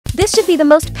This should be the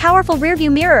most powerful rearview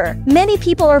mirror. Many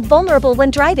people are vulnerable when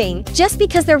driving, just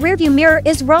because their rearview mirror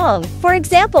is wrong. For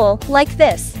example, like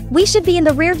this. We should be in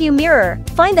the rearview mirror,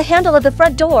 find the handle of the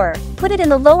front door, put it in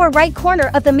the lower right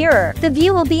corner of the mirror. The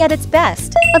view will be at its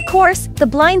best. Of course, the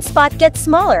blind spot gets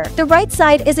smaller. The right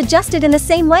side is adjusted in the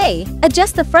same way.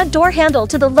 Adjust the front door handle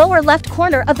to the lower left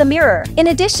corner of the mirror. In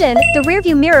addition, the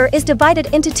rearview mirror is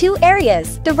divided into two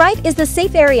areas. The right is the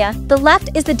safe area, the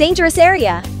left is the dangerous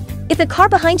area. If the car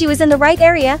behind you is in the right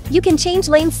area, you can change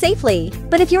lanes safely.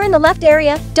 But if you're in the left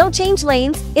area, don't change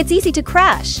lanes, it's easy to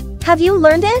crash. Have you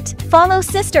learned it? Follow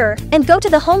Sister, and go to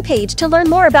the homepage to learn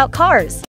more about cars.